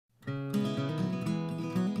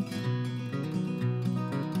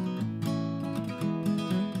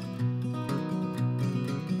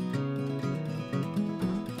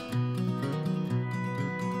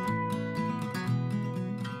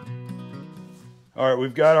All right,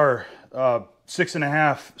 we've got our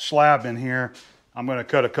 6.5 slab in here. I'm going to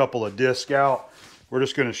cut a couple of discs out. We're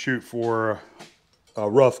just going to shoot for a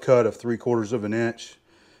rough cut of 3/4 of an inch.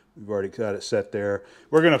 We've already got it set there.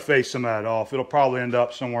 We're going to face some of that off. It'll probably end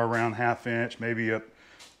up somewhere around 1/2 inch, maybe a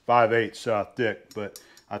 5/8 thick. But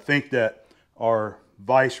I think that our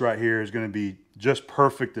vise right here is going to be just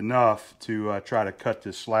perfect enough to try to cut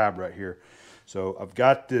this slab right here. So I've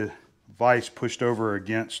got the vise pushed over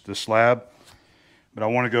against the slab, but I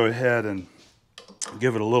want to go ahead and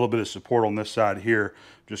give it a little bit of support on this side here.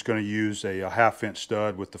 I'm just going to use a 1/2 inch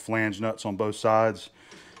stud with the flange nuts on both sides,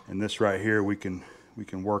 and this right here we can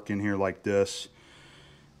work in here like this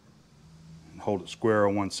and hold it square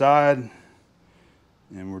on one side,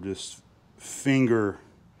 and we're just finger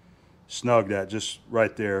snug that just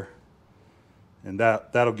right there, and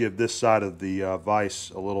that'll give this side of the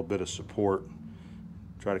vise a little bit of support.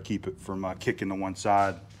 Try to keep it from kicking to one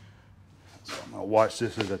side. So I'm going to watch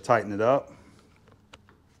this as I tighten it up.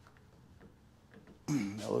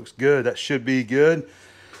 That looks good. That should be good.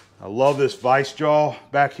 I love this vise jaw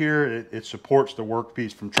back here. It supports the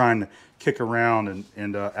workpiece from trying to kick around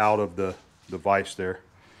and out of the vise there.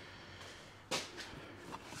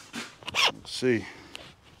 Let's see.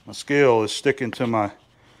 My scale is sticking to my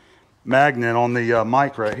magnet on the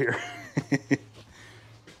mic right here.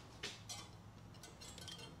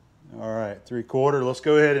 All right, 3/4. Let's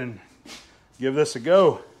go ahead and give this a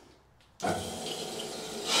go. A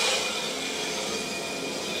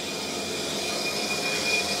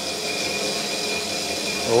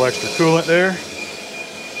little extra coolant there.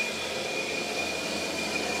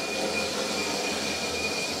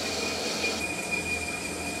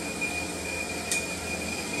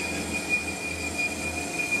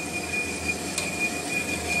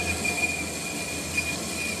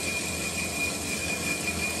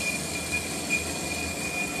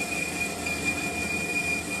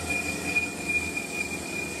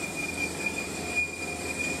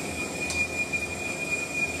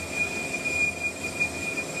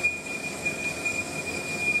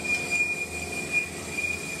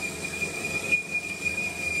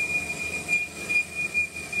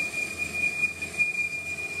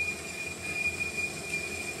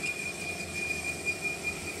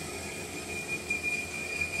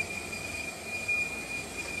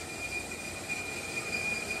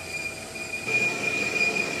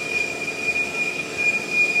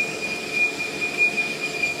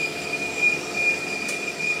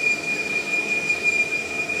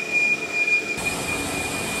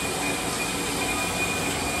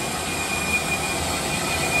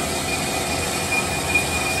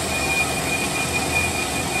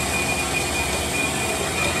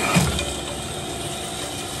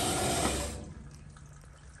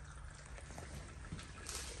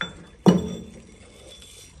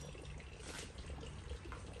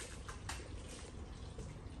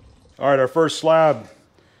 All right, our first slab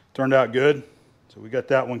turned out good. So we got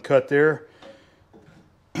that one cut there.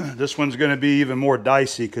 This one's going to be even more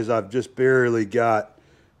dicey because I've just barely got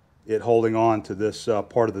it holding on to this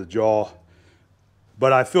part of the jaw.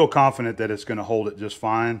 But I feel confident that it's going to hold it just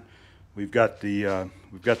fine. We've got the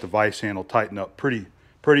vise handle tightened up pretty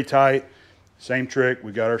tight. Same trick.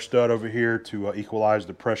 We got our stud over here to equalize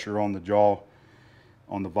the pressure on the jaw,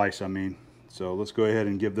 on the vise, I mean. So let's go ahead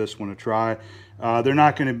and give this one a try.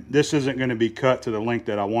 This isn't going to be cut to the length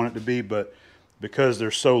that I want it to be, but because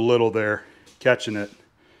there's so little there catching it,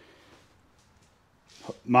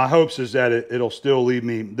 my hopes is that it'll still leave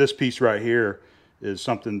me. This piece right here is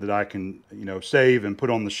something that I can, save and put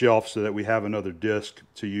on the shelf so that we have another disc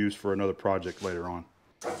to use for another project later on.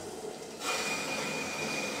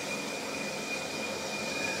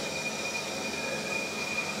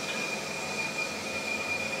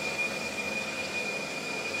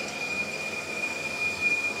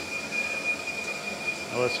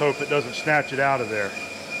 Now let's hope it doesn't snatch it out of there.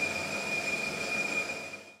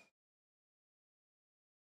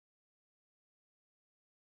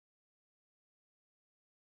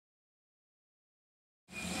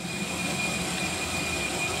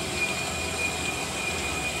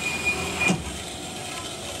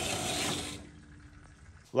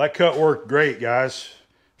 Well, that cut worked great, guys.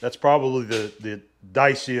 That's probably the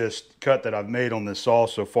diciest cut that I've made on this saw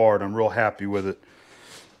so far, and I'm real happy with it.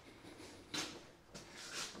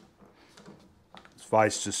 This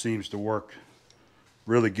vise just seems to work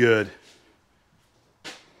really good.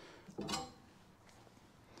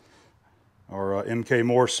 Our MK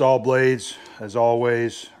Morse saw blades, as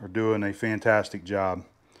always, are doing a fantastic job.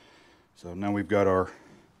 So now we've got our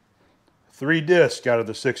 3 discs out of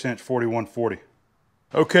the 6-inch 4140.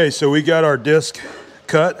 Okay, so we got our disc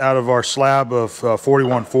cut out of our slab of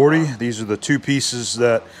 4140. These are the two pieces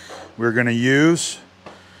that we're going to use.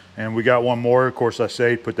 And we got one more, of course I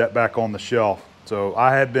say, put that back on the shelf. So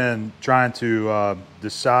I had been trying to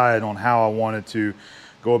decide on how I wanted to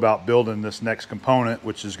go about building this next component,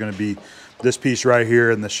 which is going to be this piece right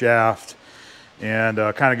here in the shaft. And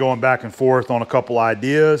kind of going back and forth on a couple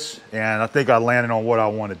ideas. And I think I landed on what I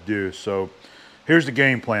want to do. So here's the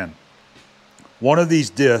game plan. One of these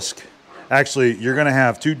discs, actually you're going to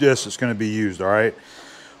have two discs that's going to be used, all right?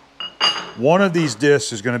 One of these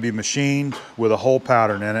discs is going to be machined with a hole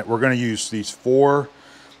pattern in it. We're going to use these 4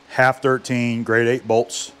 half 13 grade 8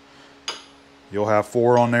 bolts. You'll have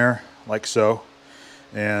 4 on there like so.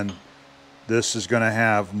 And this is going to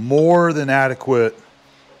have more than adequate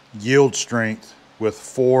yield strength with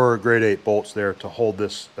 4 grade 8 bolts there to hold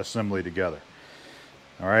this assembly together.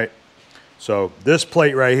 All right. So this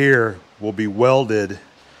plate right here will be welded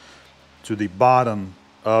to the bottom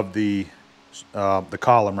of the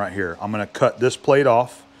column right here. I'm going to cut this plate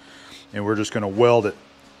off and we're just going to weld it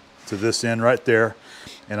to this end right there.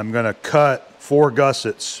 And I'm going to cut 4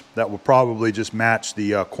 gussets that will probably just match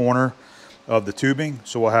the corner of the tubing.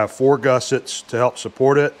 So we'll have 4 gussets to help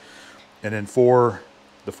support it, and then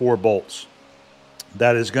the 4 bolts.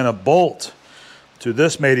 That is going to bolt to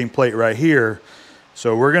this mating plate right here.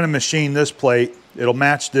 So we're going to machine this plate. It'll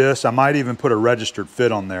match this. I might even put a registered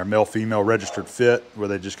fit on there, male-female registered fit, where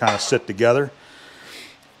they just kind of sit together.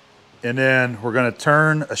 And then we're going to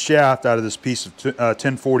turn a shaft out of this piece of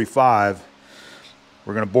 1045.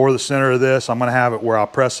 We're going to bore the center of this. I'm going to have it where I'll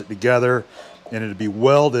press it together, and it'll be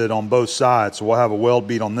welded on both sides. So we'll have a weld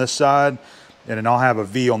bead on this side, and then I'll have a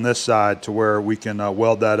V on this side to where we can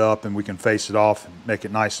weld that up and we can face it off and make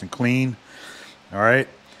it nice and clean. All right.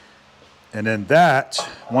 And then that,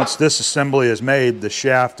 once this assembly is made, the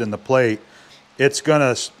shaft and the plate, it's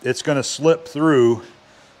gonna slip through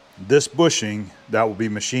this bushing that will be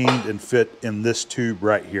machined and fit in this tube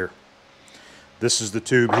right here. This is the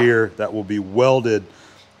tube here that will be welded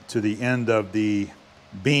to the end of the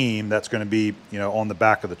beam that's going to be, you know, on the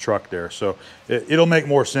back of the truck there. So it'll make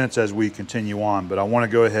more sense as we continue on, but I want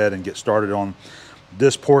to go ahead and get started on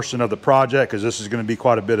this portion of the project because this is going to be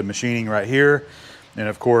quite a bit of machining right here. And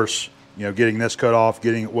of course, you know, getting this cut off,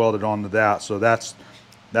 getting it welded onto that. So that's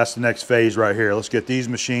the next phase right here. Let's get these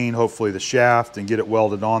machined, hopefully the shaft, and get it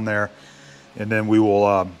welded on there. And then we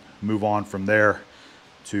will move on from there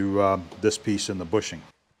to this piece in the bushing.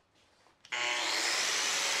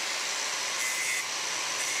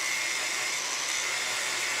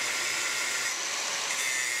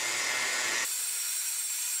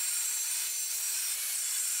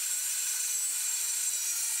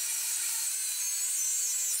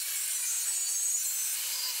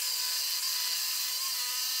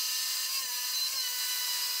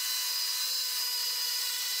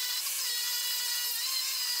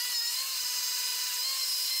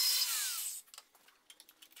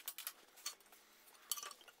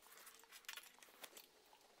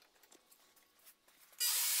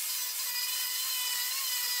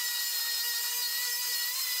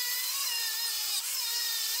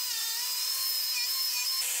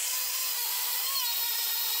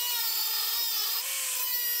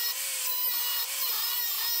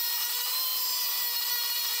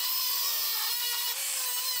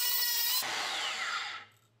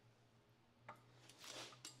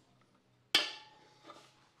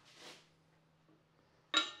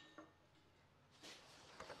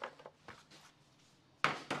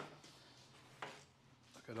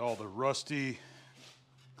 Look at all the rusty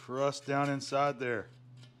crust down inside there.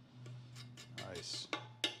 Nice.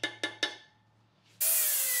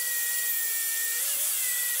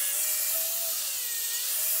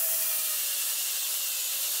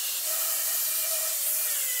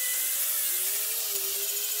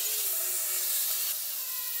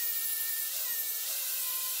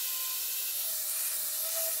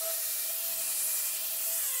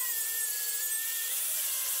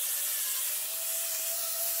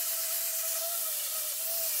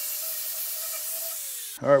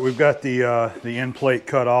 All right, we've got the end plate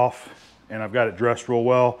cut off and I've got it dressed real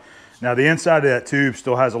well. Now the inside of that tube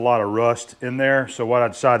still has a lot of rust in there. So what I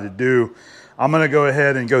decided to do, I'm gonna go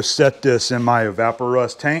ahead and go set this in my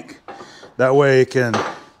Evaporust tank. That way it can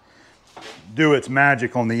do its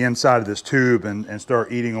magic on the inside of this tube and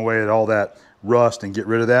start eating away at all that rust and get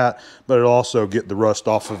rid of that, but it'll also get the rust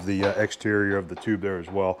off of the exterior of the tube there as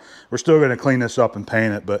well. We're still going to clean this up and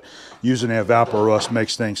paint it, but using the Evaporust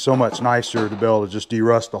makes things so much nicer to be able to just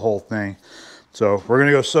de-rust the whole thing. So we're going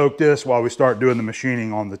to go soak this while we start doing the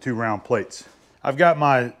machining on the 2 round plates. I've got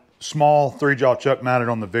my small 3-jaw chuck mounted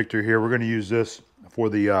on the Victor here. We're going to use this for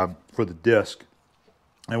the disc.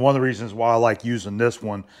 And one of the reasons why I like using this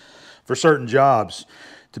one for certain jobs,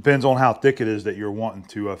 depends on how thick it is that you're wanting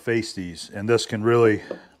to face these. And this can really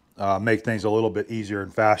make things a little bit easier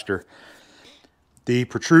and faster. The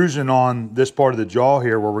protrusion on this part of the jaw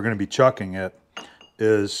here where we're going to be chucking it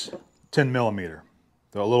is 10 millimeter,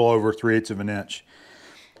 so a little over 3/8 of an inch.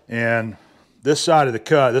 And this side of the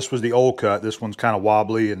cut, this was the old cut. This one's kind of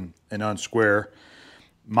wobbly and unsquare.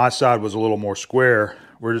 My side was a little more square.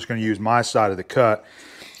 We're just going to use my side of the cut.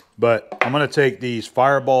 But I'm going to take these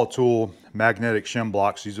Fireball Tool magnetic shim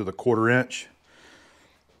blocks. These are the 1/4 inch.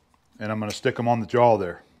 And I'm going to stick them on the jaw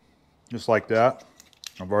there. Just like that.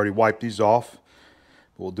 I've already wiped these off.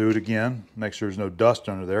 We'll do it again. Make sure there's no dust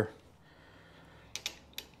under there.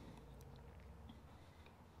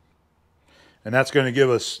 And that's going to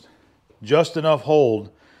give us just enough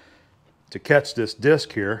hold to catch this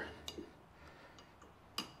disc here.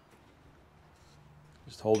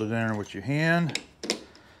 Just hold it in there with your hand.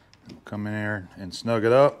 Come in there and snug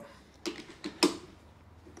it up.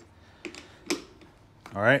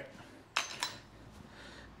 All right.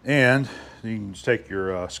 And you can just take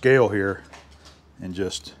your scale here and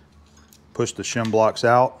just push the shim blocks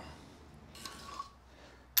out.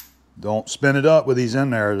 Don't spin it up with these in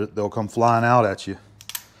there. They'll come flying out at you.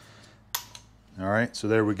 All right, so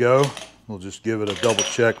there we go. We'll just give it a double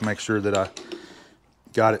check, make sure that I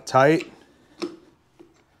got it tight.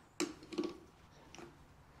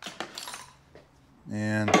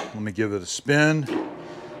 And let me give it a spin,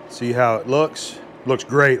 see how it looks. It looks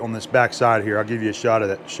great on this back side here. I'll give you a shot of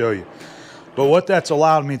that to show you. But what that's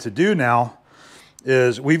allowed me to do now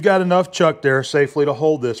is we've got enough chuck there safely to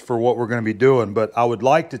hold this for what we're going to be doing, but I would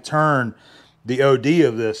like to turn the OD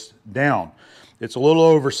of this down. It's a little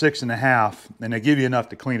over 6.5, and they give you enough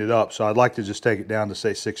to clean it up, so I'd like to just take it down to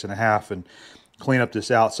say 6.5 and clean up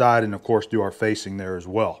this outside, and of course do our facing there as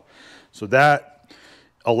well. So that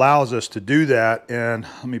allows us to do that, and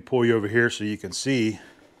let me pull you over here so you can see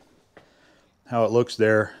how it looks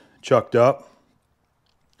there chucked up.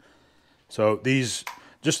 So these,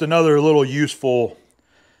 just another little useful,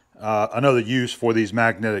 another use for these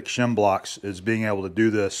magnetic shim blocks is being able to do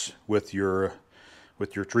this with your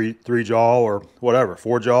three jaw or whatever,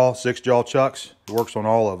 4-jaw, 6-jaw chucks. It works on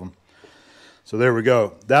all of them. So there we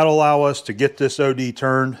go. That'll allow us to get this OD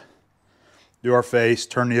turned, do our face,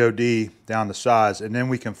 turn the OD down to size, and then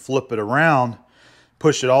we can flip it around,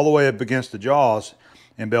 push it all the way up against the jaws,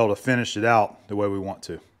 and be able to finish it out the way we want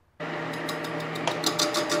to.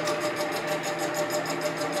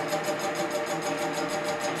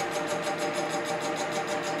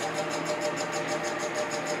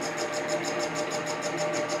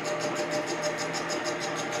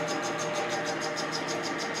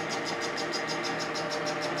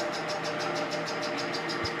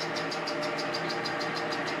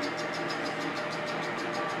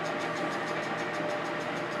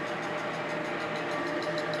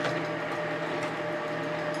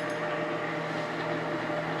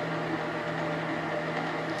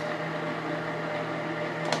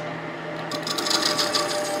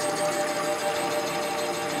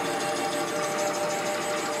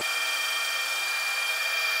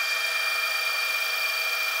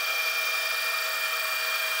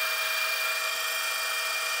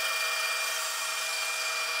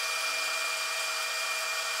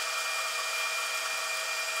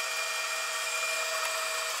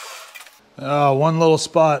 One little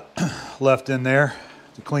spot left in there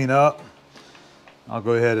to clean up. I'll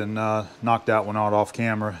go ahead and knock that one out off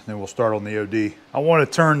camera, then we'll start on the OD. I want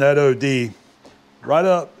to turn that OD right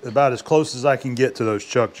up about as close as I can get to those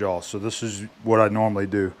chuck jaws. So this is what I normally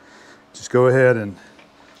do. Just go ahead and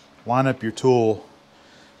line up your tool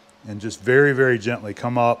and just very, very gently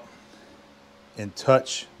come up and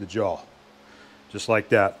touch the jaw, just like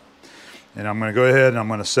that. And I'm going to go ahead and I'm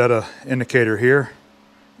going to set an indicator here,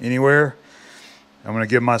 anywhere. I'm going to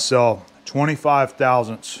give myself 25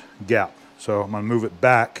 thousandths gap. So I'm going to move it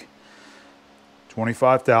back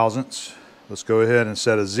 25 thousandths. Let's go ahead and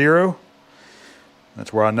set a 0.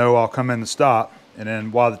 That's where I know I'll come in and stop. And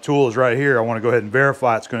then while the tool is right here, I want to go ahead and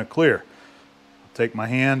verify it's going to clear. I'll take my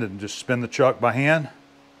hand and just spin the chuck by hand.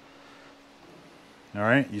 All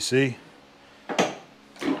right, you see?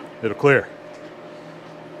 It'll clear.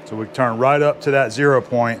 So we turn right up to that 0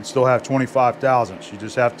 point and still have 25 thousandths. You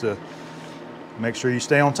just have to make sure you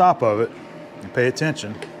stay on top of it and pay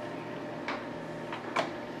attention.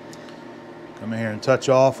 Come in here and touch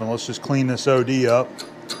off, and let's just clean this OD up.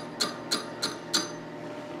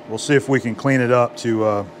 We'll see if we can clean it up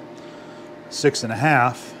to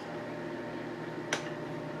 6.5.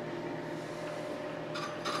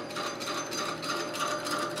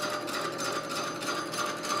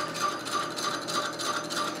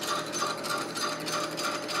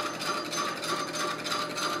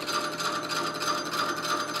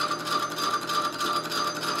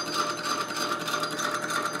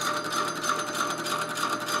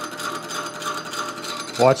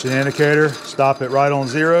 Watch the indicator, stop it right on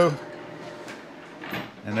 0,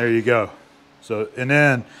 and there you go. So, and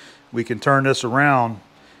then we can turn this around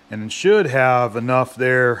and it should have enough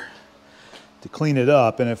there to clean it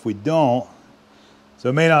up. And if we don't, so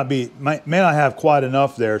it may not have quite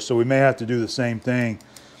enough there, so we may have to do the same thing,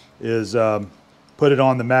 is put it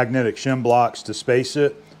on the magnetic shim blocks to space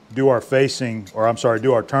it, do our facing, or I'm sorry,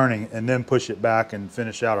 do our turning, and then push it back and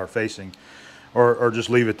finish out our facing, or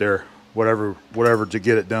just leave it there, whatever to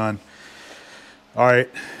get it done. All right,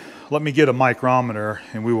 let me get a micrometer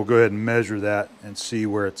and we will go ahead and measure that and see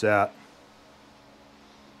where it's at.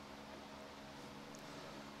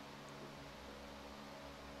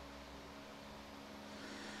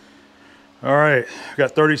 All right,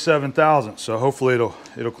 got 37 thousandths, so hopefully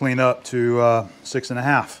it'll clean up to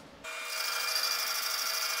 6.5.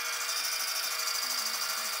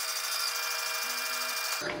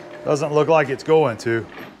 Doesn't look like it's going to.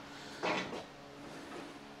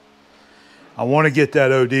 I want to get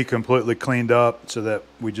that OD completely cleaned up so that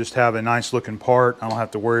we just have a nice looking part. I don't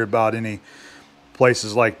have to worry about any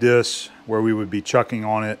places like this where we would be chucking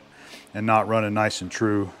on it and not running nice and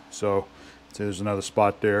true. So there's another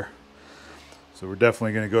spot there. So we're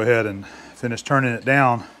definitely going to go ahead and finish turning it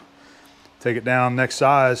down, take it down next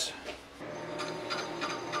size.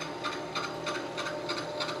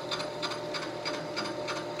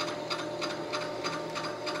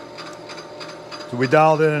 So we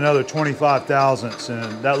dialed in another 25 thousandths,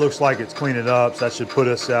 and that looks like it's cleaning up. So that should put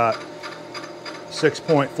us at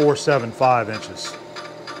 6.475 inches.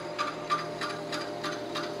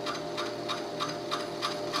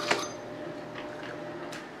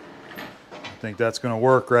 I think that's going to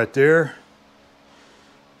work right there.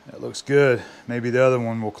 That looks good. Maybe the other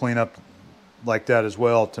one will clean up like that as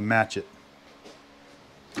well to match it.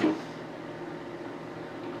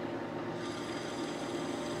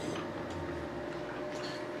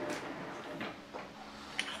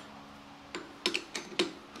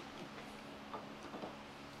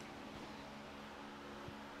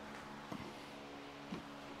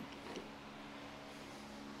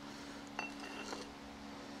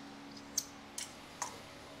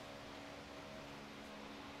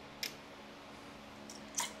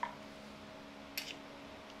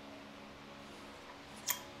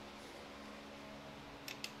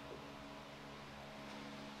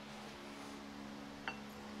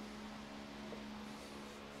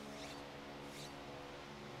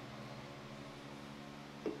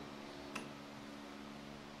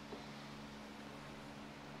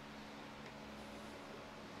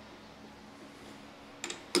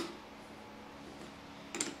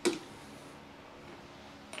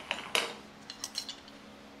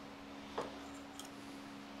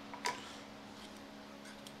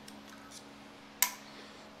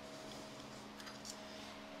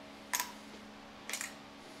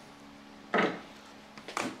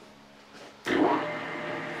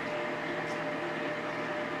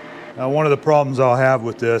 Now, one of the problems I'll have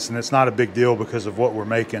with this, and it's not a big deal because of what we're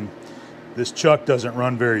making, this chuck doesn't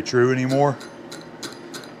run very true anymore.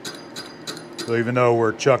 So even though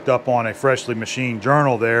we're chucked up on a freshly machined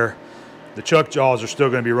journal there, the chuck jaws are still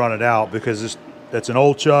going to be running out because it's an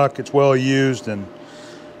old chuck, it's well used, and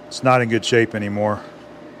it's not in good shape anymore.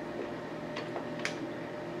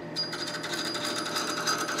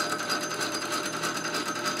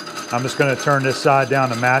 I'm just going to turn this side down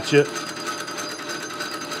to match it.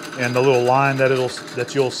 And the little line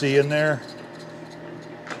that you'll see in there,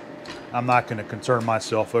 I'm not going to concern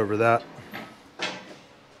myself over that.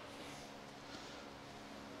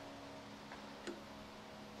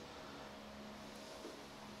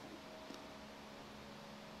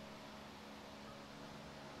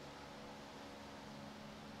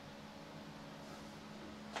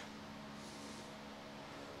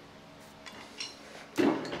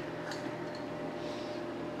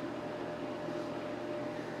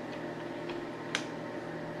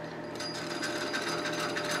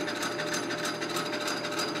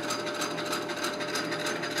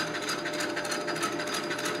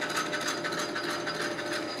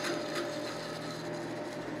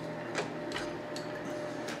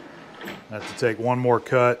 I have to take one more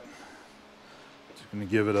cut. Just going to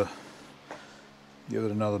give it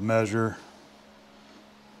another measure,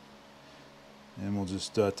 and we'll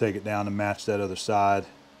just take it down to match that other side.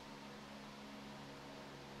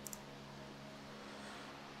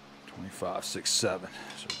 25, 6, 7.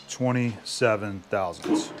 So 27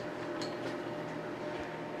 thousandths.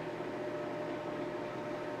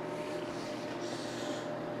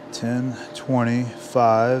 Ten, 20,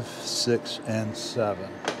 5, 6, and 7.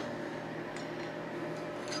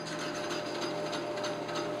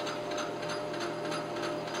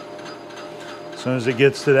 As soon as it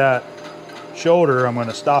gets to that shoulder, I'm going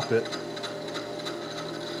to stop it.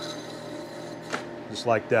 Just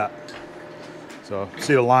like that. So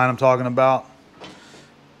see the line I'm talking about?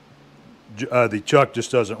 The chuck just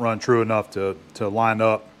doesn't run true enough to line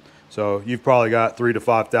up. So you've probably got 3 to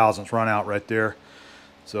 5 thousandths run out right there.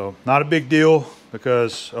 So not a big deal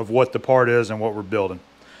because of what the part is and what we're building.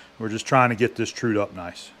 We're just trying to get this trued up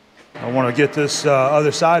nice. I want to get this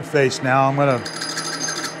other side face now. I'm going to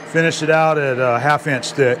finish it out at a 1/2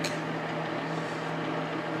 inch thick.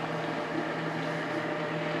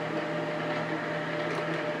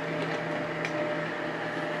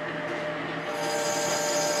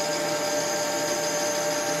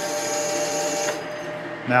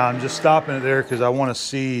 Now I'm just stopping it there because I want to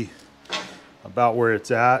see about where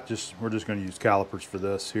it's at. We're just going to use calipers for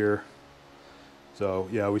this here. So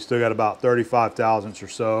yeah, we still got about 35 thousandths or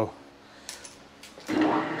so.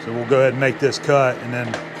 So we'll go ahead and make this cut and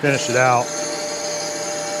then finish it out.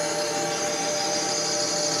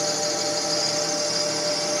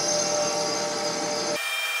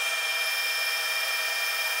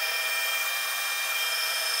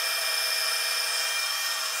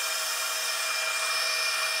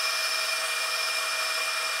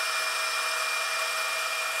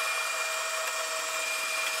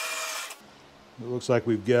 It looks like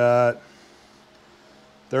we've got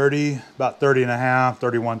about 30 and a half,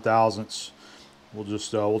 31 thousandths. We'll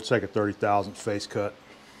just, we'll take a 30 thousandth face cut.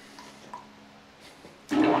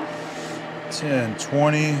 10,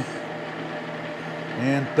 20,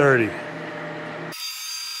 and 30.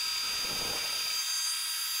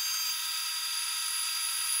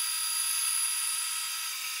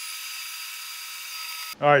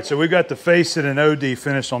 All right, so we've got the face and an OD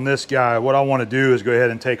finished on this guy. What I want to do is go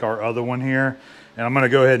ahead and take our other one here, and I'm going to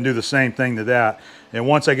go ahead and do the same thing to that. And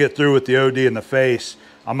once I get through with the OD and the face,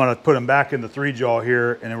 I'm going to put them back in the 3-jaw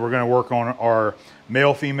here, and then we're going to work on our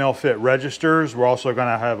male-female fit registers. We're also going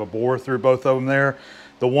to have a bore through both of them there.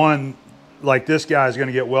 The one like this guy is going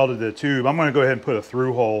to get welded to the tube. I'm going to go ahead and put a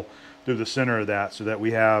through hole through the center of that so that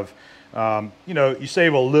we have, you know, you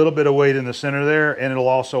save a little bit of weight in the center there, and it'll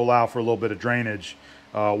also allow for a little bit of drainage.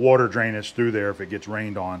 Water drainage through there if it gets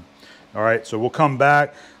rained on. All right, so we'll come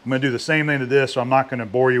back. I'm going to do the same thing to this, so I'm not going to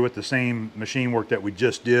bore you with the same machine work that we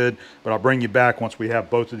just did, but I'll bring you back once we have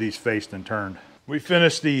both of these faced and turned. We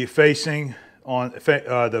finished the facing on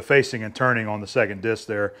the facing and turning on the second disc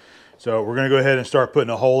there. So we're going to go ahead and start putting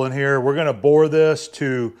a hole in here. We're going to bore this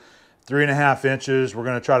to 3.5 inches. We're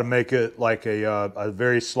going to try to make it like a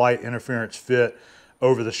very slight interference fit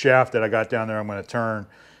over the shaft that I got down there. I'm going to turn,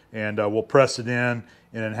 and we'll press it in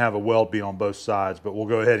and then have a weld bead on both sides. But we'll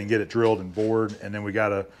go ahead and get it drilled and bored, and then we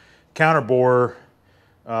got a counter bore.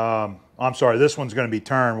 I'm sorry, this one's going to be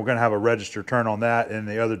turned. We're going to have a register turn on that, and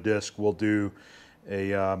the other disc we'll do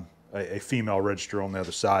a female register on the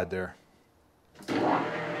other side there.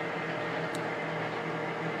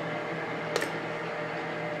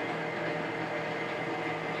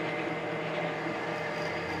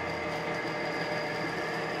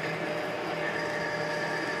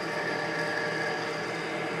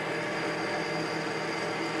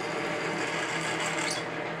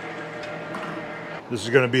 This is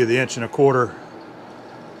going to be the 1.25 inch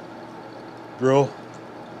drill.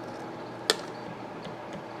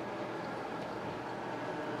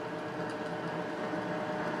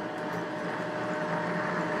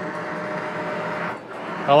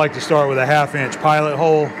 I like to start with a 1/2 inch pilot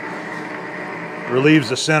hole. Relieves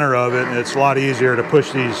the center of it, and it's a lot easier to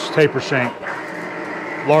push these taper shank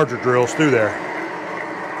larger drills through there.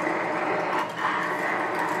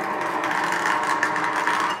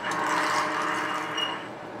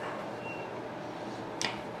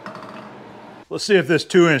 Let's see if this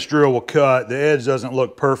 2-inch drill will cut. The edge doesn't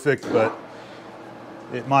look perfect, but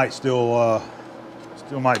it might still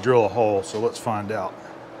might drill a hole, so let's find out.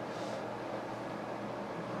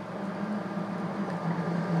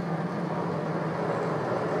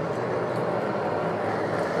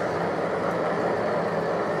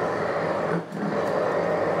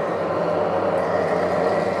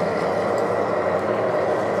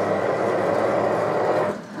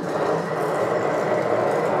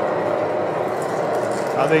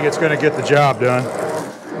 I think it's going to get the job done.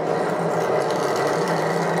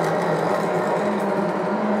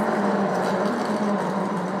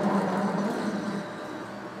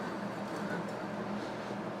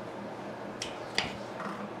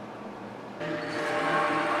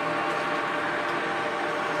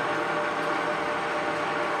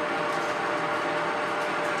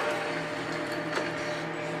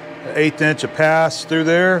 An 1/8 inch of pass through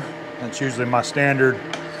there. That's usually my standard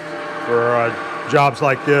for jobs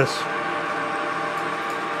like this.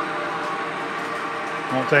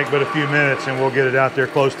 Won't take but a few minutes and we'll get it out there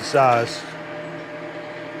close to size.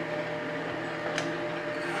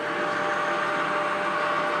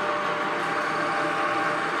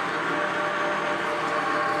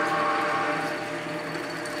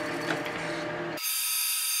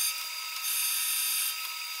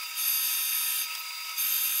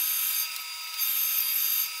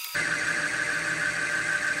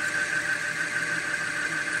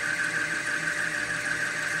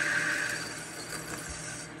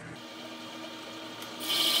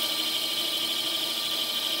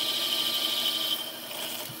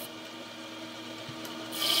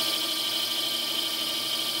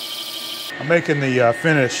 I'm making the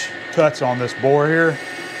finish cuts on this bore here.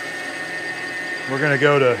 We're going to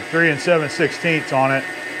go to 3 7/16 on it.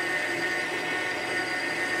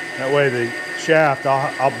 That way the shaft,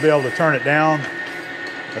 I'll be able to turn it down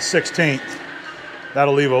a 1/16.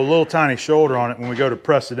 That'll leave a little tiny shoulder on it. When we go to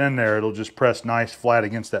press it in there, it'll just press nice flat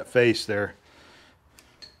against that face there.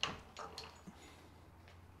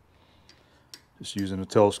 Just using a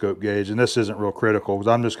telescope gauge, and this isn't real critical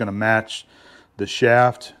because I'm just going to match the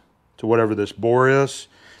shaft to whatever this bore is,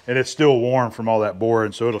 and it's still warm from all that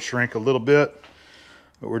boring, so it'll shrink a little bit,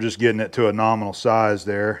 but we're just getting it to a nominal size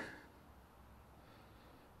there,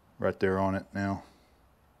 right there on it now.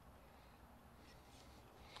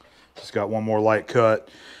 Just got one more light cut,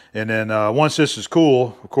 and then once this is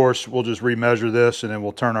cool, of course, we'll just remeasure this, and then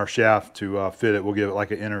we'll turn our shaft to fit it. We'll give it like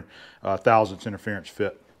an thousandths interference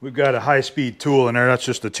fit. We've got a high-speed tool in there. That's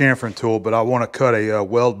just a chamfering tool, but I want to cut a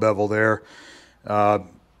weld bevel there.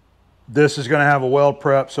 This is going to have a weld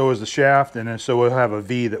prep, so is the shaft, and then so we'll have a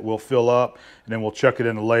V that we'll fill up, and then we'll chuck it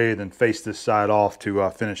in the lathe and face this side off to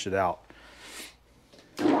finish it out.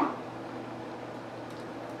 I'm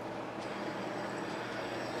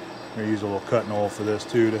going to use a little cutting oil for this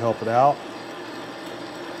too to help it out.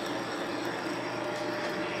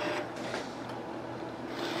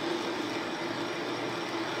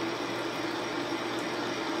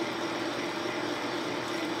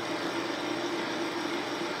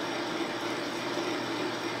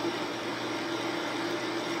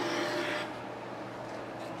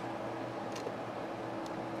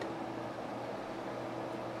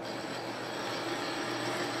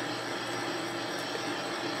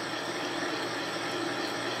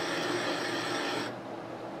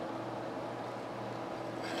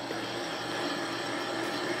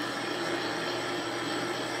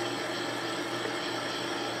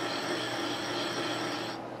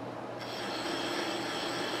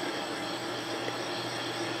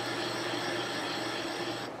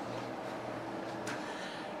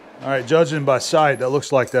 All right, judging by sight, that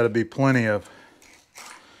looks like that'll be plenty of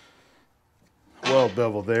weld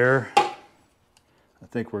bevel there. I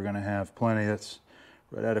think we're gonna have plenty. That's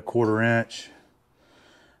right at a 1/4 inch,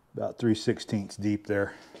 about 3/16 deep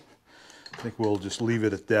there. I think we'll just leave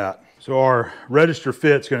it at that. So our register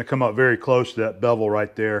fit's gonna come up very close to that bevel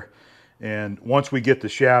right there. And once we get the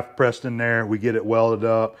shaft pressed in there, we get it welded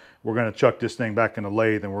up, we're gonna chuck this thing back in the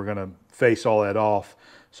lathe and we're gonna face all that off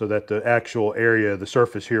so that the actual area, the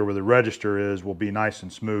surface here where the register is, will be nice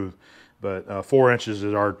and smooth. But 4 inches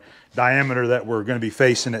is our diameter that we're going to be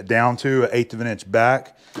facing it down to, 1/8 of an inch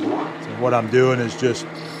back. So what I'm doing is just,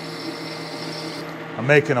 I'm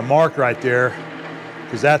making a mark right there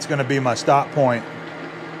because that's going to be my stop point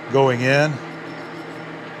going in.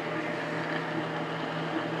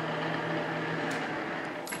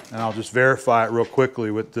 And I'll just verify it real quickly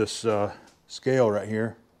with this scale right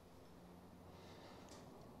here.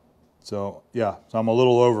 So yeah, so I'm a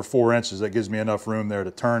little over 4 inches. That gives me enough room there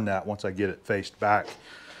to turn that once I get it faced back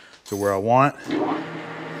to where I want.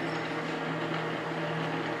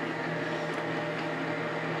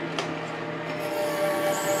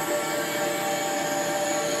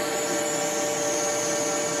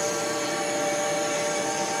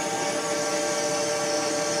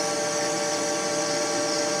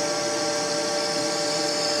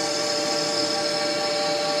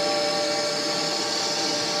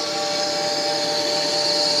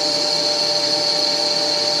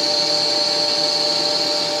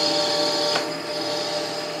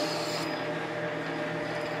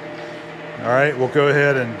 All right, we'll go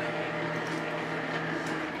ahead and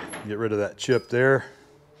get rid of that chip there.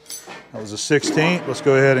 That was a 1/16. Let's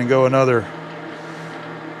go ahead and go another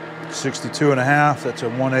 62.5. That's a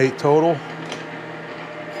 1/8 total.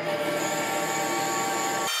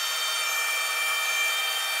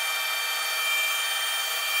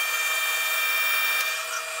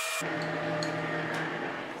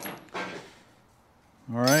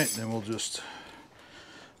 All right, then we'll just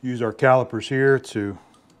use our calipers here to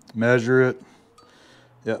measure it.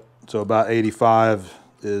 Yep, so about 85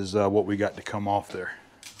 is what we got to come off there.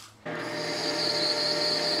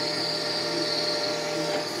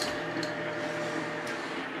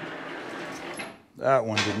 That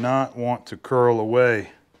one did not want to curl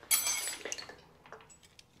away.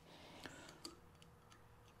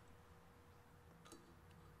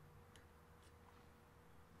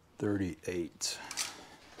 $38.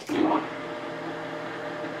 Let's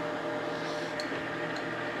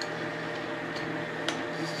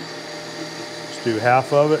do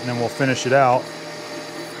half of it and then we'll finish it out.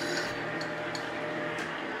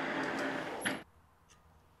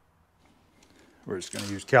 We're just going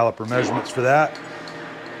to use caliper measurements for that.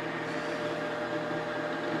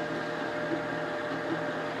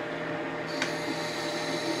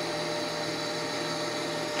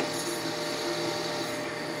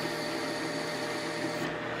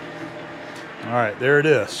 All right, there it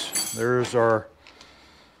is. There's our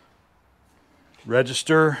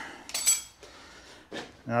register.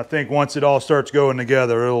 And I think once it all starts going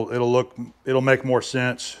together, it'll make more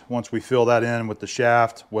sense once we fill that in with the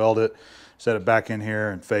shaft, weld it, set it back in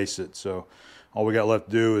here, and face it. So all we got left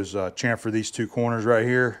to do is chamfer these two corners right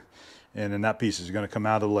here, and then that piece is going to come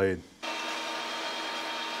out of the lathe.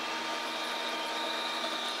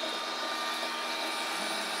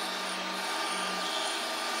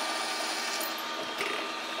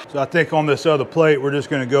 So I think on this other plate, we're just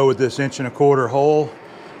going to go with this 1¼ inch hole,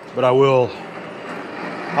 but I'll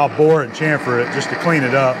bore it and chamfer it just to clean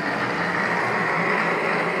it up.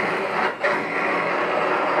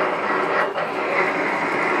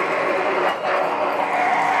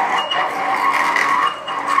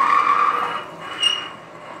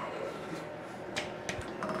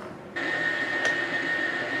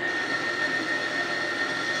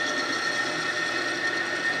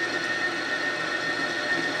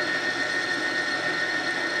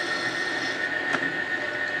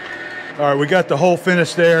 All right, we got the hole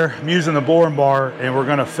finished there. I'm using the boring bar, and we're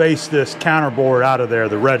gonna face this counter board out of there,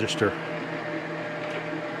 the register.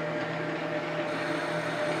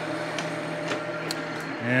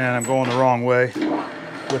 And I'm going the wrong way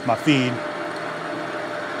with my feed.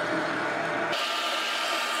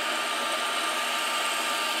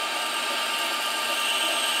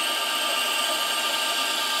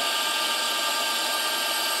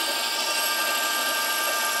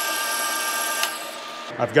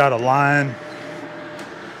 I've got a line.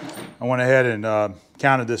 I went ahead and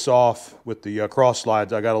counted this off with the cross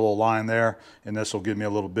slides. I got a little line there, and this will give me a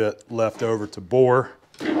little bit left over to bore.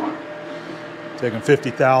 Taking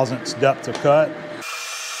 50 thousandths depth of cut.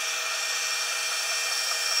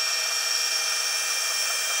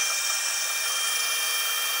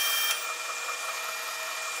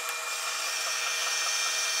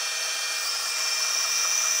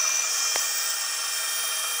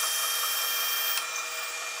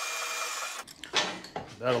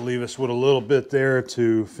 That'll leave us with a little bit there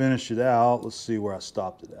to finish it out. Let's see where I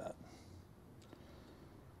stopped it at.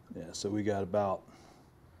 Yeah, so we got about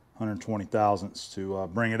 120 thousandths to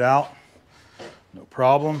bring it out. No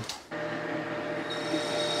problem.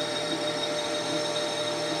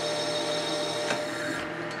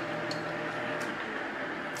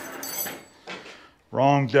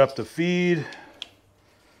 Wrong depth of feed.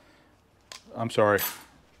 I'm sorry,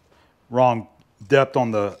 wrong depth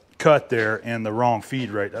on the cut there and the wrong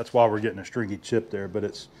feed rate. That's why we're getting a stringy chip there, but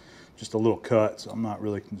it's just a little cut, so I'm not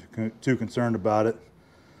really too concerned about it.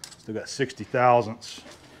 Still got 60 thousandths.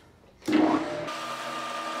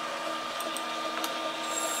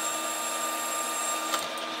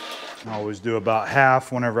 I always do about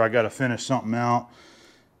half whenever I got to finish something out,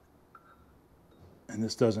 and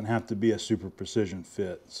this doesn't have to be a super precision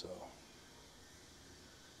fit, so.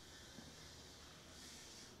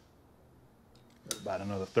 About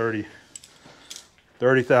another 30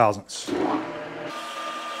 thousandths. All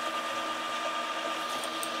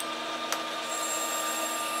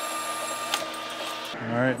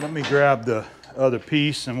right, let me grab the other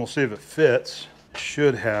piece and we'll see if it fits.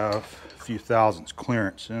 Should have a few thousandths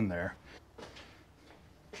clearance in there.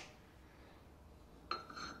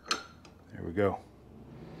 There we go.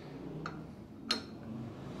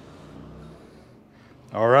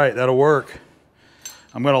 All right, that'll work.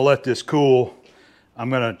 I'm gonna let this cool. I'm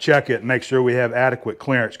going to check it and make sure we have adequate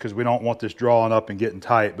clearance because we don't want this drawing up and getting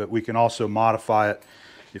tight, but we can also modify it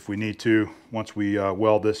if we need to once we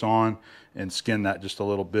weld this on and skin that just a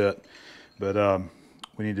little bit. But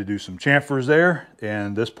we need to do some chamfers there,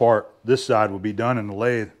 and this side will be done in the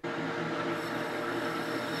lathe.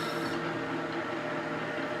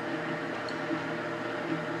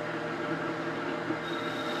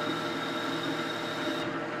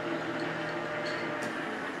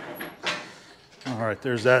 All right,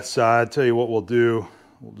 there's that side. Tell you what we'll do.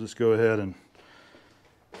 We'll just go ahead and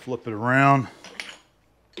flip it around.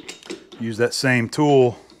 Use that same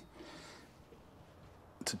tool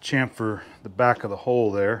to chamfer the back of the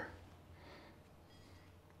hole there.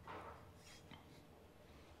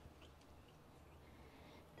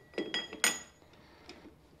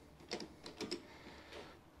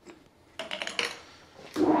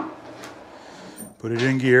 Put it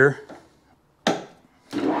in gear.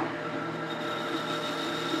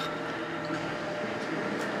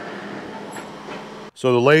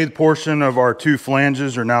 So the lathe portion of our 2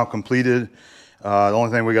 flanges are now completed. The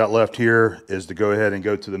only thing we got left here is to go ahead and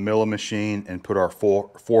go to the milling machine and put our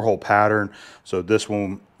 4-hole pattern. So this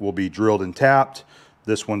one will be drilled and tapped.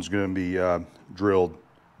 This one's going to be drilled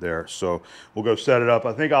there. So we'll go set it up.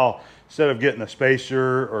 I think I'll, instead of getting a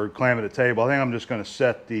spacer or clamping the table, I think I'm just going to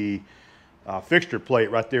set the fixture plate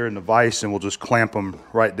right there in the vise, and we'll just clamp them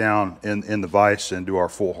right down in the vise and do our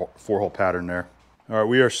 4-hole pattern there. All right,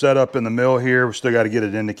 we are set up in the mill here. We still got to get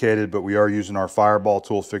it indicated, but we are using our Fireball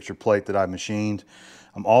tool fixture plate that I machined.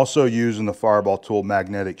 I'm also using the Fireball tool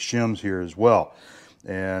magnetic shims here as well.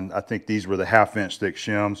 And I think these were the 1/2-inch thick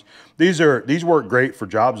shims. These work great for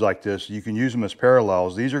jobs like this. You can use them as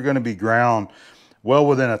parallels. These are going to be ground well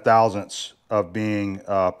within 1/1000ths of being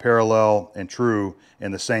parallel and true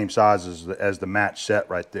in the same size as the match set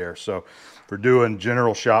right there. So for doing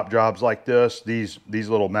general shop jobs like this, these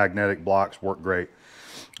little magnetic blocks work great.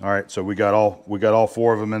 All right, so we got all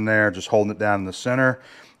 4 of them in there, just holding it down in the center.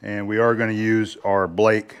 And we are going to use our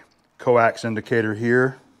Blake coax indicator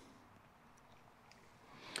here.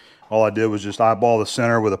 All I did was just eyeball the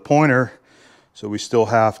center with a pointer, so we still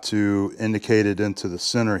have to indicate it into the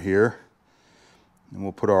center here. And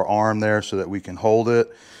we'll put our arm there so that we can hold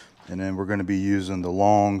it. And then we're going to be using the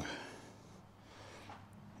long,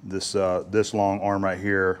 this long arm right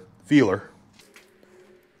here, feeler.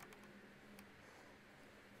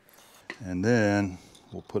 And then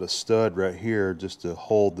we'll put a stud right here just to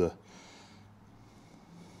hold the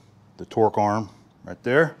torque arm right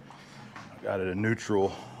there. I got it in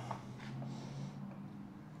neutral.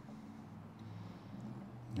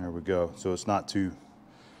 There we go. So it's not too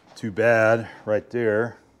bad right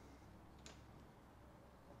there.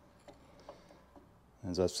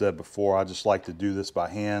 As I've said before, I just like to do this by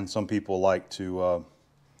hand. Some people like to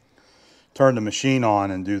turn the machine on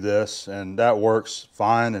and do this, and that works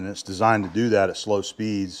fine, and it's designed to do that at slow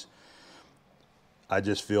speeds. I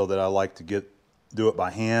just feel that I like to do it by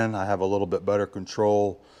hand. I have a little bit better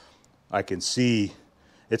control. I can see.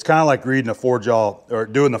 It's kind of like reading a 4-jaw or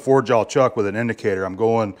doing the 4-jaw chuck with an indicator. I'm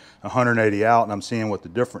going 180 out and I'm seeing what the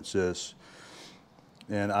difference is.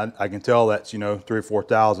 And I can tell that's, 3 or 4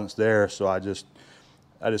 thousandths there. So I just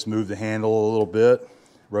move the handle a little bit,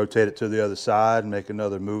 rotate it to the other side, and make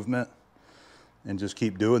another movement, and just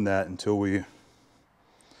keep doing that until we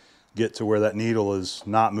get to where that needle is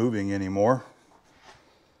not moving anymore.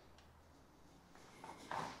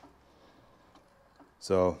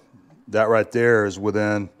 So that right there is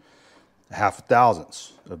within 1/2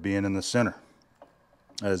 thousandths of being in the center.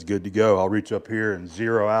 That is good to go. I'll reach up here and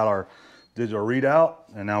zero out our digital readout,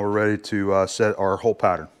 and now we're ready to set our hole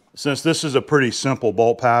pattern. Since this is a pretty simple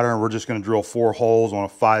bolt pattern, we're just going to drill 4 holes on a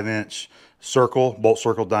 5-inch circle, bolt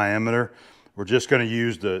circle diameter. We're just going to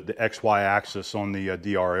use the XY axis on the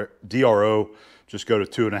DRO. Just go to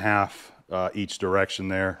 2.5 each direction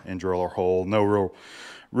there and drill our hole. No real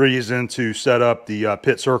reason to set up the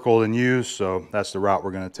pit circle and use, so that's the route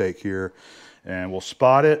we're going to take here. And we'll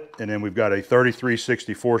spot it, and then we've got a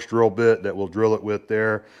 33/64 drill bit that we'll drill it with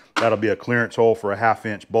there. That'll be a clearance hole for a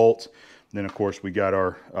 1/2-inch bolt. And then of course we got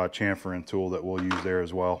our chamfering tool that we'll use there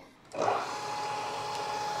as well.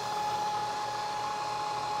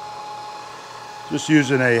 Just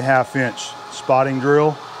using a 1/2-inch spotting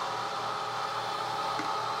drill.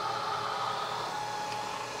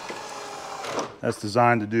 That's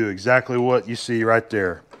designed to do exactly what you see right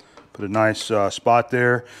there. Put a nice spot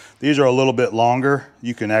there. These are a little bit longer.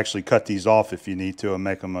 You can actually cut these off if you need to and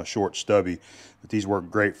make them a short stubby. But these work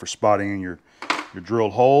great for spotting in your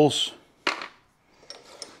drilled holes.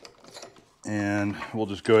 And we'll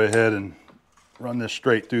just go ahead and run this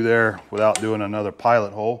straight through there without doing another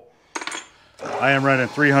pilot hole. I am running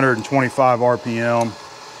 325 RPM.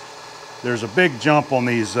 There's a big jump on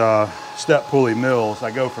these step pulley mills.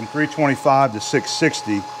 I go from 325 to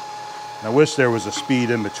 660. I wish there was a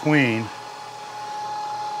speed in between,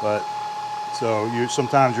 but so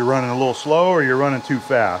sometimes you're running a little slow or you're running too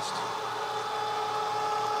fast.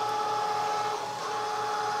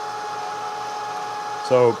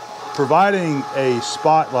 So providing a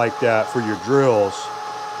spot like that for your drills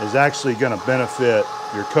is actually going to benefit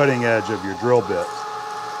your cutting edge of your drill bit.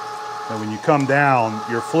 And when you come down,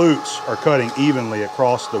 your flutes are cutting evenly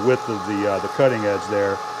across the width of the cutting edge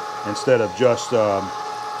there, instead of just a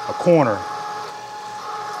corner.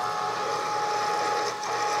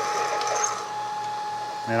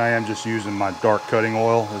 And I am just using my dark cutting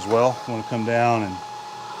oil as well. I'm going to come down and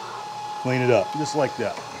clean it up, just like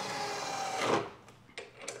that.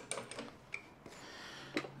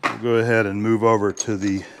 We'll go ahead and move over to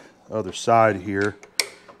the other side here.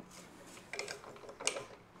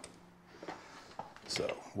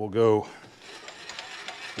 So we'll go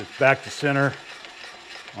just back to center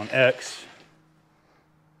on X.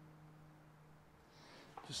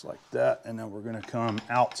 Just like that. And then we're going to come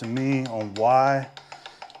out to me on Y,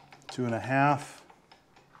 2.5.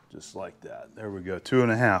 Just like that. There we go,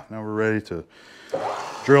 2.5. Now we're ready to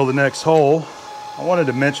drill the next hole. I wanted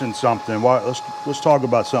to mention something. Let's talk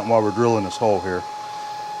about something while we're drilling this hole here.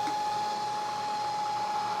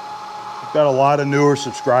 I've got a lot of newer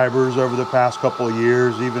subscribers over the past couple of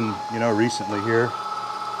years, even recently here.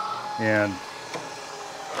 And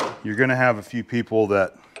you're going to have a few people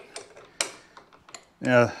that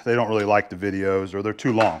they don't really like the videos, or they're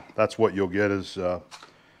too long. That's what you'll get is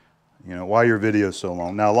why your video's so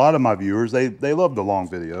long. Now, a lot of my viewers, they love the long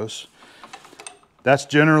videos. That's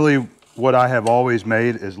generally what I have always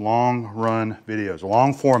made, is long run videos,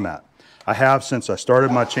 long format. I have since I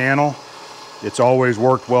started my channel. It's always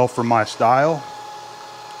worked well for my style,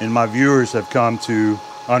 and my viewers have come to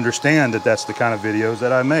understand that that's the kind of videos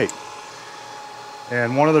that I make.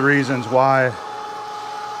 And one of the reasons why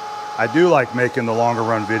I do like making the longer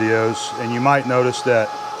run videos, and you might notice that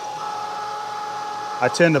I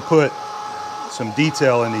tend to put some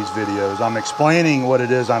detail in these videos. I'm explaining what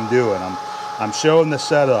it is I'm doing. I'm showing the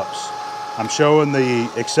setups. I'm showing the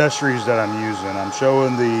accessories that I'm using. I'm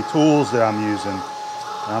showing the tools that I'm using.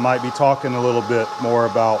 And I might be talking a little bit more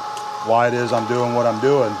about why it is I'm doing what I'm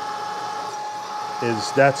doing.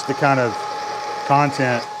 That's the kind of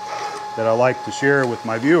content that I like to share with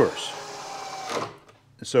my viewers.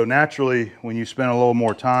 So naturally, when you spend a little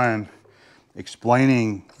more time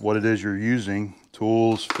explaining what it is you're using,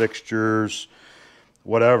 tools, fixtures,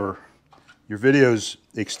 whatever, your videos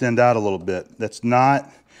extend out a little bit.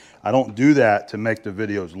 I don't do that to make the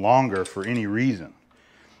videos longer for any reason.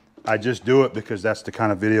 I just do it because that's the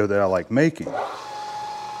kind of video that I like making.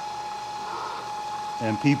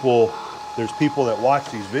 And there's people that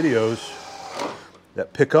watch these videos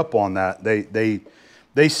that pick up on that.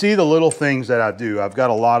 They see the little things that I do. I've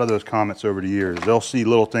got a lot of those comments over the years. They'll see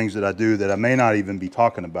little things that I do that I may not even be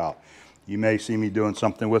talking about. You may see me doing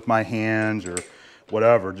something with my hands or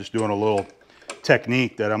whatever, just doing a little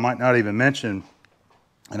technique that I might not even mention.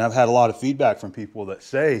 And I've had a lot of feedback from people that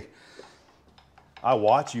say, I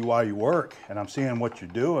watch you while you work, and I'm seeing what you're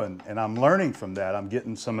doing, and I'm learning from that. I'm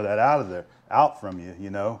getting some of that out from you,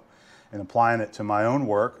 and applying it to my own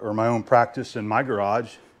work or my own practice in my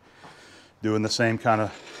garage, doing the same kind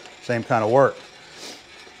of work.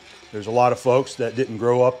 There's a lot of folks that didn't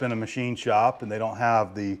grow up in a machine shop, and they don't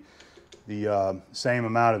have the same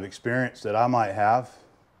amount of experience that I might have.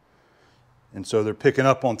 And so they're picking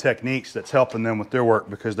up on techniques that's helping them with their work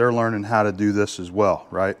because they're learning how to do this as well,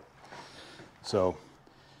 right? So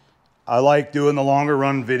I like doing the longer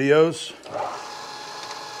run videos.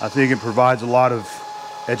 I think it provides a lot of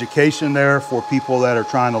education there for people that are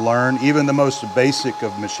trying to learn, even the most basic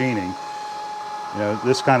of machining.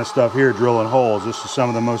 This kind of stuff here, drilling holes, this is some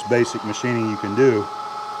of the most basic machining you can do.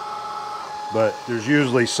 But there's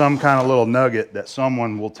usually some kind of little nugget that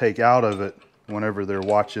someone will take out of it whenever they're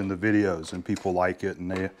watching the videos, and people like it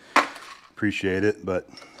and they appreciate it. But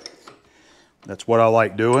that's what I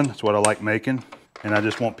like doing. That's what I like making. And I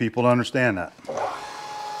just want people to understand that.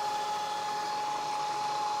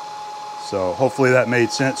 So hopefully that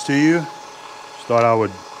made sense to you. Just thought I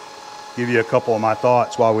would give you a couple of my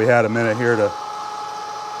thoughts while we had a minute here to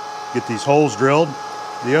get these holes drilled.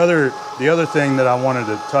 The other thing that I wanted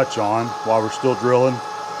to touch on while we're still drilling,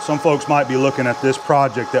 some folks might be looking at this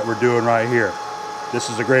project that we're doing right here. This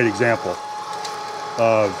is a great example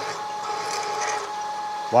of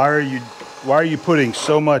why are you putting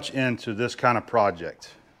so much into this kind of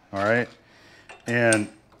project, all right? And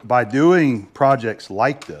by doing projects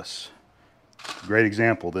like this, great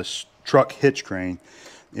example, this truck hitch crane,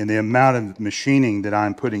 and the amount of machining that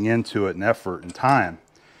I'm putting into it and effort and time,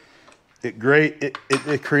 it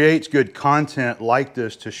creates good content like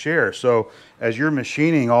this to share. So as you're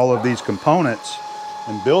machining all of these components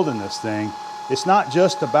and building this thing, it's not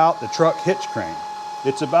just about the truck hitch crane.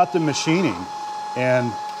 It's about the machining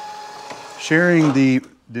and sharing the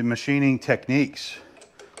machining techniques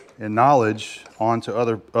and knowledge onto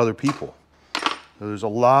other people. So there's a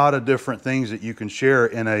lot of different things that you can share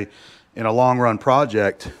in a long run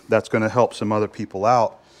project that's going to help some other people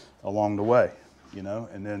out along the way,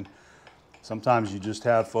 and then sometimes you just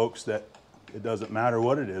have folks that it doesn't matter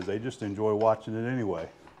what it is, they just enjoy watching it anyway.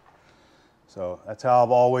 So that's how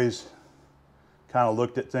I've always kind of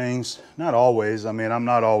looked at things. Not always. I mean, I'm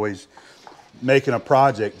not always making a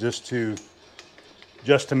project just to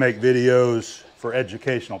make videos for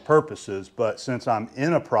educational purposes, but since I'm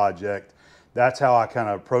in a project, that's how I kind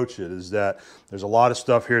of approach it, is that there's a lot of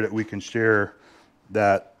stuff here that we can share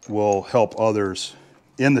that will help others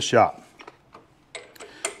in the shop.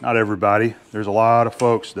 Not everybody. There's a lot of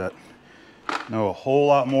folks that know a whole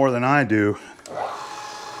lot more than I do.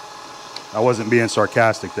 I wasn't being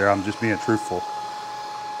sarcastic there, I'm just being truthful.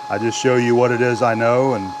 I just show you what it is I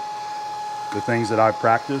know and the things that I've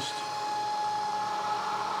practiced.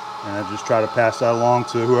 And I just try to pass that along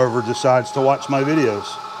to whoever decides to watch my videos.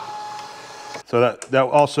 So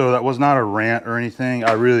that was not a rant or anything.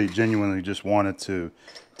 I really genuinely just wanted to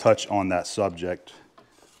touch on that subject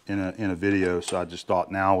in a video. So I just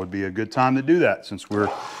thought now would be a good time to do that, since we're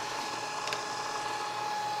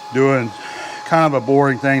doing kind of a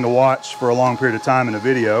boring thing to watch for a long period of time in a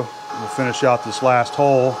video. We'll finish out this last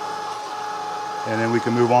hole and then we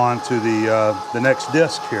can move on to the next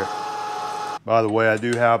disc here. By the way, I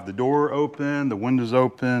do have the door open, the windows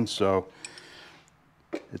open, so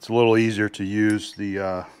it's a little easier to use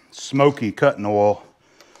the smoky cutting oil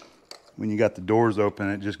when you got the doors open.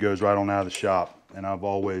 It just goes right on out of the shop, and I've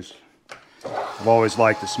always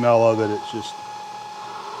liked the smell of it. It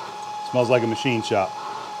smells like a machine shop.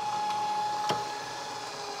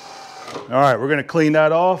 All right, we're going to clean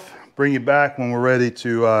that off, bring you back when we're ready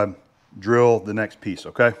to drill the next piece,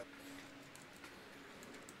 okay?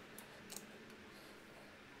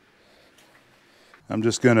 I'm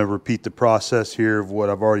just going to repeat the process here of what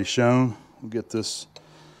I've already shown. We'll get this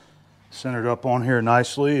centered up on here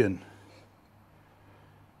nicely and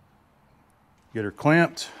get her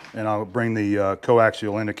clamped, and I'll bring the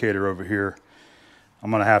coaxial indicator over here. I'm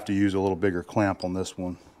going to have to use a little bigger clamp on this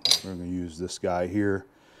one. We're going to use this guy here,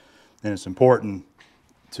 and it's important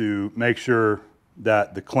to make sure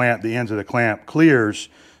that the ends of the clamp clears,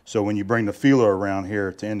 so when you bring the feeler around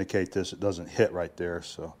here to indicate this, it doesn't hit right there.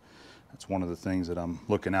 So that's one of the things that I'm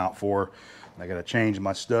looking out for. I got to change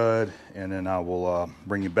my stud, and then I will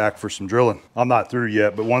bring you back for some drilling. I'm not through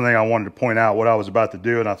yet, but one thing I wanted to point out what I was about to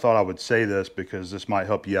do, and I thought I would say this because this might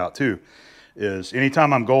help you out too, is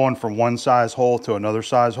anytime I'm going from one size hole to another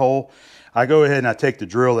size hole, I go ahead and I take the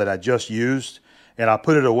drill that I just used and I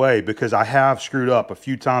put it away, because I have screwed up a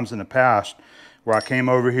few times in the past where I came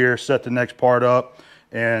over here, set the next part up,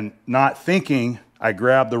 and not thinking, I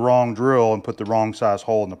grabbed the wrong drill and put the wrong size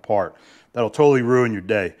hole in the part. That'll totally ruin your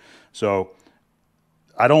day. So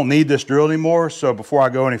I don't need this drill anymore, so before I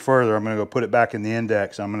go any further, I'm going to go put it back in the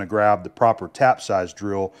index. I'm going to grab the proper tap size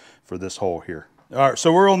drill for this hole here. All right,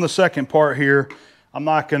 so we're on the second part here. I'm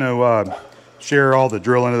not going to share all the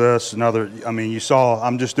drilling of this. I mean, you saw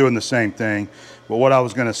I'm just doing the same thing. But what I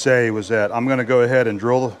was going to say was that I'm going to go ahead and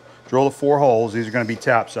drill the 4 holes. These are going to be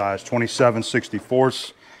tap size,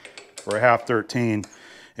 27/64 for a half 13.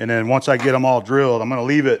 And then once I get them all drilled, I'm going to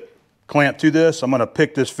leave it clamped to this. I'm going to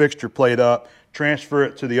pick this fixture plate up, transfer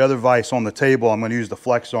it to the other vise on the table. I'm going to use the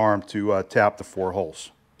flex arm to tap the 4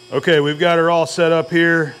 holes. Okay, we've got her all set up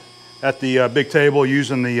here at the big table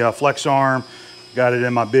using the flex arm. Got it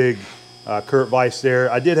in my big Kurt vise there.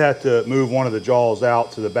 I did have to move one of the jaws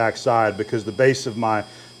out to the back side because the base of my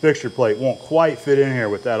fixture plate won't quite fit in here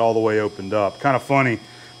with that all the way opened up. Kind of funny,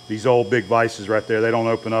 these old big vices right there, they don't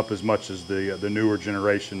open up as much as the newer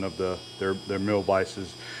generation of their mill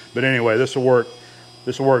vices. But anyway, this will work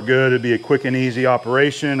good. It'll be a quick and easy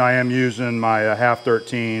operation. I am using my half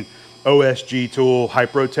 13 OSG tool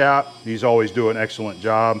Hypro Tap. These always do an excellent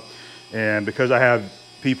job. And because I have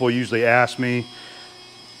people usually ask me,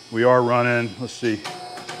 we are running, let's see,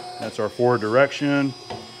 that's our forward direction.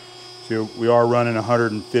 So we are running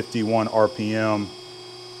 151 RPM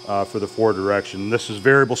for the forward direction. This is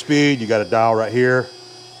variable speed. You got a dial right here.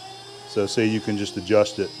 So say you can just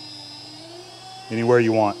adjust it anywhere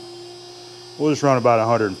you want. We'll just run about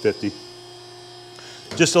 150.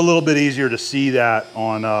 Just a little bit easier to see that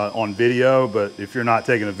on video, but if you're not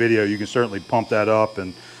taking a video, you can certainly pump that up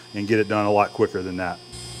and get it done a lot quicker than that.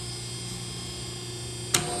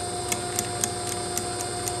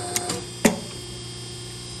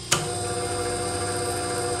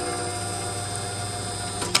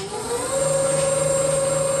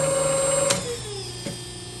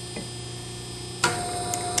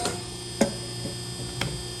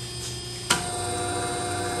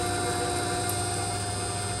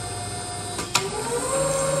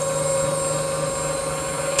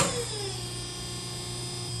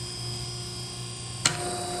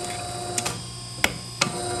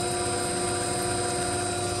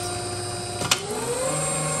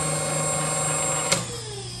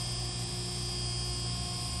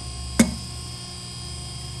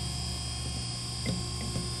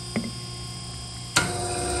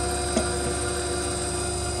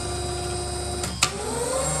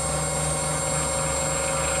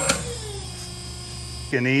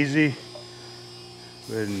 and easy.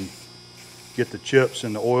 Go ahead and get the chips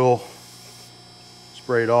and the oil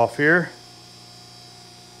sprayed off here.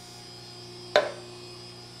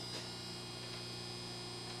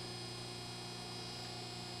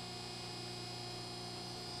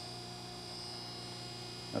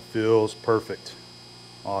 That feels perfect.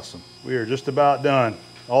 Awesome. We are just about done.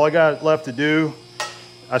 All I got left to do,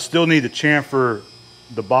 I still need to chamfer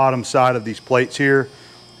the bottom side of these plates here,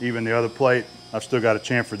 even the other plate. I've still got to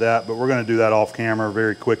chamfer that, but we're going to do that off camera,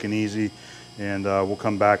 very quick and easy, and we'll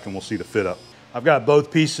come back and we'll see the fit up. I've got both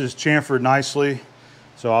pieces chamfered nicely,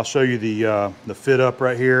 so I'll show you the fit up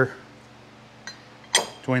right here.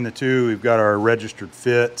 Between the two, we've got our registered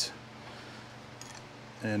fit,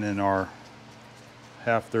 and then our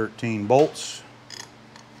 1/2-13 bolts.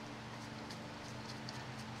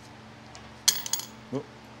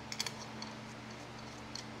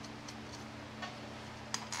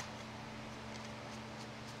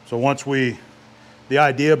 So once the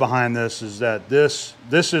idea behind this is that this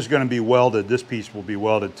is going to be welded, this piece will be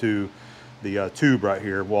welded to the tube right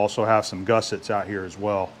here. We'll also have some gussets out here as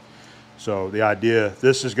well. So the idea,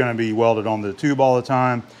 this is going to be welded onto the tube all the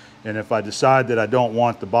time, and if I decide that I don't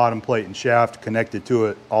want the bottom plate and shaft connected to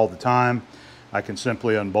it all the time, I can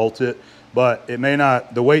simply unbolt it. But it may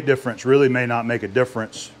not, the weight difference really may not make a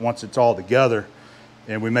difference once it's all together,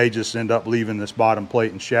 and we may just end up leaving this bottom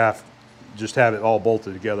plate and shaft, just have it all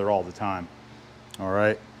bolted together all the time. All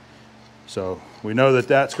right, so we know that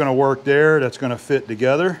that's going to work there, that's going to fit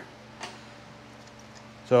together.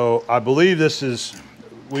 So I believe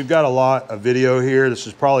we've got a lot of video here. This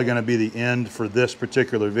is probably going to be the end for this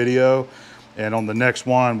particular video, and on the next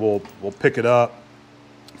one we'll pick it up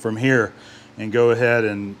from here and go ahead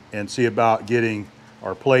and see about getting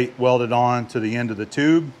our plate welded on to the end of the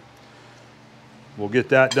tube. We'll get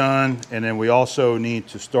that done, and then we also need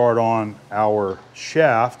to start on our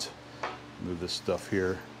shaft. Move this stuff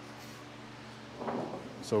here.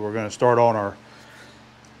 So we're going to start on our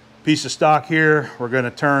piece of stock here. We're going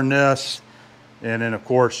to turn this, and then of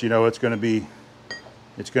course, you know, it's going to be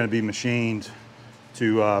machined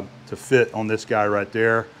to fit on this guy right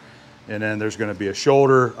there. And then there's going to be a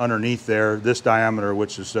shoulder underneath there. This diameter,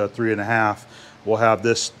 which is 3.5, we'll have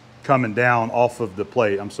this coming down off of the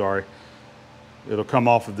plate. I'm sorry. It'll come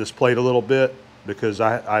off of this plate a little bit because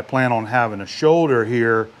I plan on having a shoulder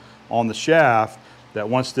here on the shaft that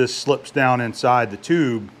once this slips down inside the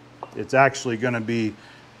tube, it's actually going to be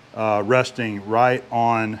resting right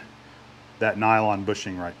on that nylon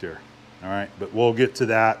bushing right there. All right, but we'll get to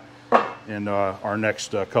that in our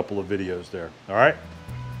next couple of videos there. All right.